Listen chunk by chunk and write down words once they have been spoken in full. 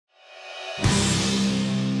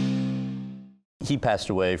He passed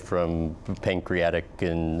away from pancreatic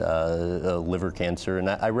and liver cancer, and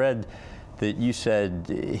I read that you said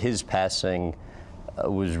his passing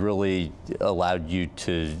was really allowed you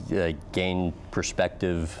to gain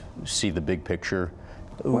perspective, see the big picture.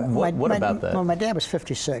 What about that? Well, my dad was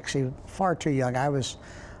 56. He was far too young. I was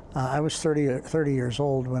 30 years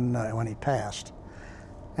old when he passed.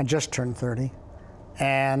 I just turned 30,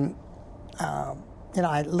 and you know,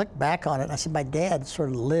 I look back on it and I said, my dad sort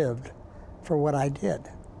of lived for what I did.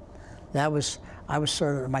 I was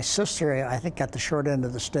sort of, my sister, I think, got the short end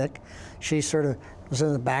of the stick. She sort of was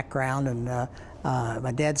in the background, and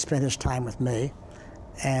my dad spent his time with me.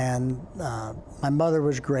 And my mother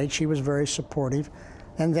was great. She was very supportive,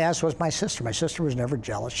 and as was my sister. My sister was never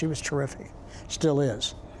jealous. She was terrific, still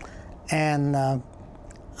is. And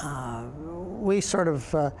we sort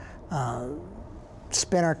of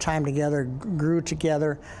spent our time together, grew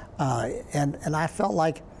together, and I felt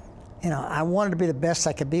like, you know, I wanted to be the best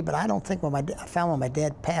I could be, but I don't think I found when my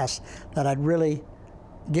dad passed that I'd really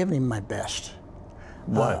given him my best.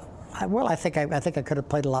 Why? Well, I think I could have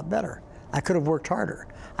played a lot better. I could have worked harder.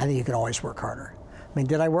 I think you can always work harder. I mean,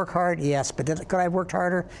 did I work hard? Yes. But could I have worked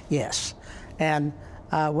harder? Yes. And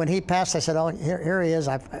when he passed, I said, oh, here he is.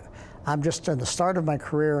 I'm just in the start of my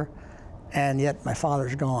career, and yet my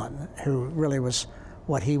father's gone, who really was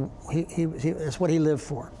what he is what he lived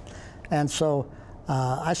for. And so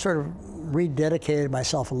I sort of rededicated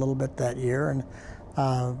myself a little bit that year, and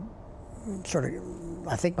I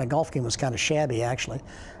think my golf game was kind of shabby, actually,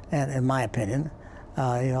 and in my opinion.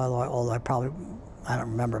 You know, although I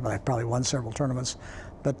don't remember, but I probably won several tournaments.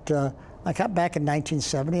 But I got back in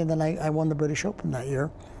 1970, and then I won the British Open that year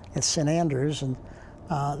at St. Andrews, and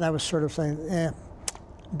that was sort of saying,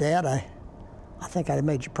 Dad, I think I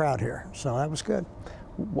made you proud here. So that was good.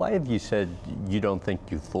 Why have you said you don't think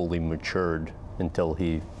you fully matured until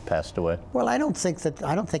he passed away? Well, I don't think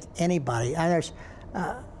anybody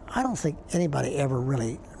ever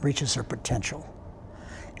really reaches their potential.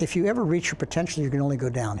 If you ever reach your potential, you can only go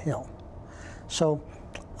downhill. So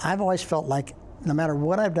I've always felt like no matter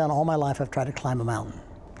what I've done all my life, I've tried to climb a mountain.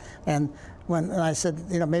 And when I said,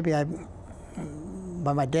 you know, maybe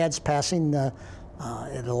by my dad's passing,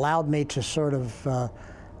 it allowed me to sort of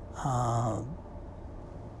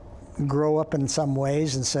grow up in some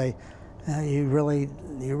ways and say, you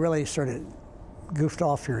really sort of goofed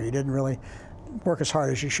off here. You didn't really work as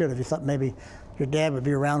hard as you should have. You thought maybe your dad would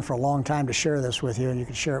be around for a long time to share this with you, and you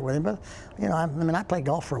could share it with him. But you know, I mean, I played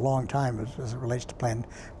golf for a long time as it relates to playing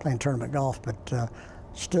tournament golf. But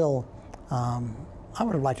still, I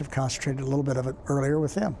would have liked to have concentrated a little bit of it earlier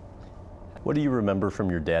with him. What do you remember from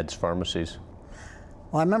your dad's pharmacies?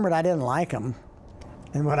 Well, I remembered I didn't like them.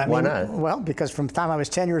 And what I mean, why not? Well, because from the time I was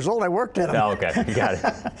 10 years old, I worked at them. Oh, okay, you got it.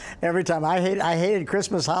 Every time I hated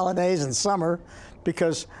Christmas, holidays, and summer,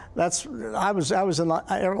 because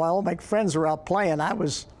all my friends were out playing. I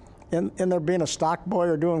was in there being a stock boy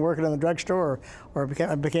or working in the drugstore, or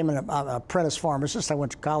became an apprentice pharmacist. I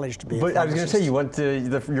went to college to be. But I was going to say, you went to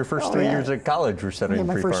your first 3 years at college were studying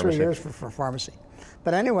my pre-pharmacy. My first 3 years for pharmacy.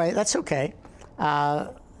 But anyway, that's okay.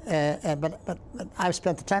 But I've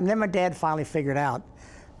spent the time. And then my dad finally figured out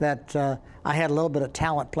that I had a little bit of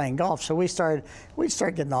talent playing golf, so we'd start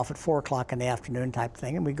getting off at 4 o'clock in the afternoon type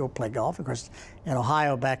thing, and we'd go play golf. Of course, in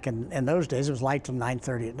Ohio back in those days, it was light till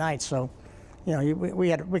 9:30 at night. So, you know,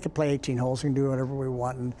 we could play 18 holes and do whatever we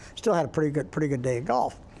want, and still had a pretty good day of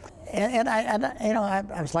golf. And I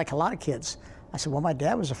was like a lot of kids. I said, well, my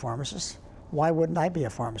dad was a pharmacist. Why wouldn't I be a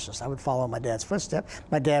pharmacist? I would follow my dad's footsteps.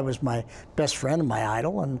 My dad was my best friend and my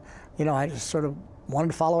idol, and you know, I just sort of wanted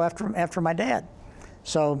to follow after my dad.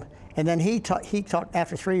 So, and then he talked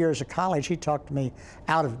after 3 years of college. He talked me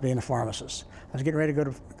out of being a pharmacist. I was getting ready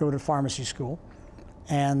to go to pharmacy school,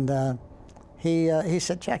 and he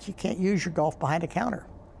said, Jack, you can't use your golf behind a counter.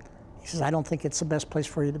 He says, I don't think it's the best place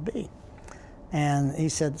for you to be. And he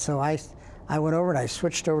said, so I went over and I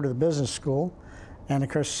switched over to the business school, and of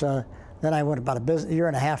course then I went about a year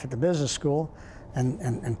and a half at the business school,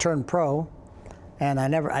 and turned pro. And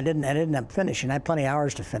I didn't finish. I had plenty of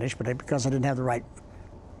hours to finish, but because I didn't have the right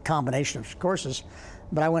combination of courses,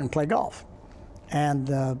 but I went and played golf, and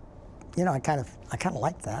you know, I kind of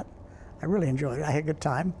liked that. I really enjoyed it. I had a good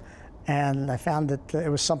time, and I found that it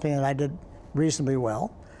was something that I did reasonably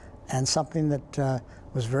well, and something that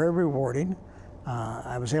was very rewarding.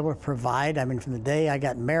 I was able to provide. I mean, from the day I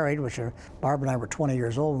got married, which Barb and I were 20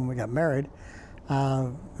 years old when we got married.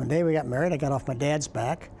 The day we got married, I got off my dad's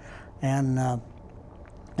back, and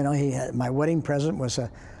you know, my wedding present was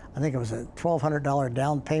I think it was a $1,200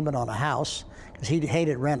 down payment on a house, because he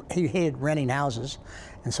hated renting houses,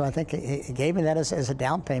 And so I think he gave me that as a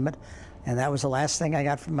down payment, and that was the last thing I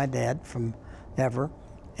got from my dad from ever.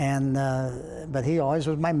 And but he always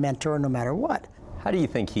was my mentor no matter what. How do you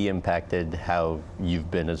think he impacted how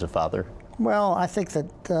you've been as a father? Well, I think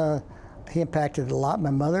that he impacted a lot.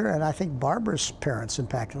 My mother, and I think Barbara's parents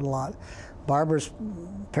impacted a lot. Barbara's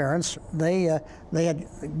parents, they had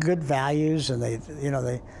good values, and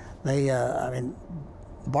I mean,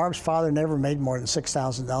 Barb's father never made more than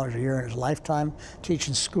 $6,000 a year in his lifetime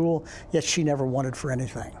teaching school, yet she never wanted for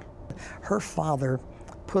anything. Her father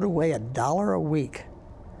put away $1 a week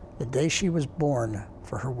the day she was born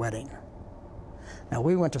for her wedding. Now,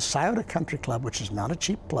 we went to Scioto Country Club, which is not a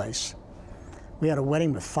cheap place. We had a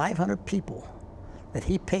wedding with 500 people that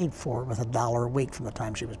he paid for with $1 a week from the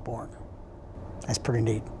time she was born. That's pretty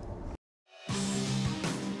neat.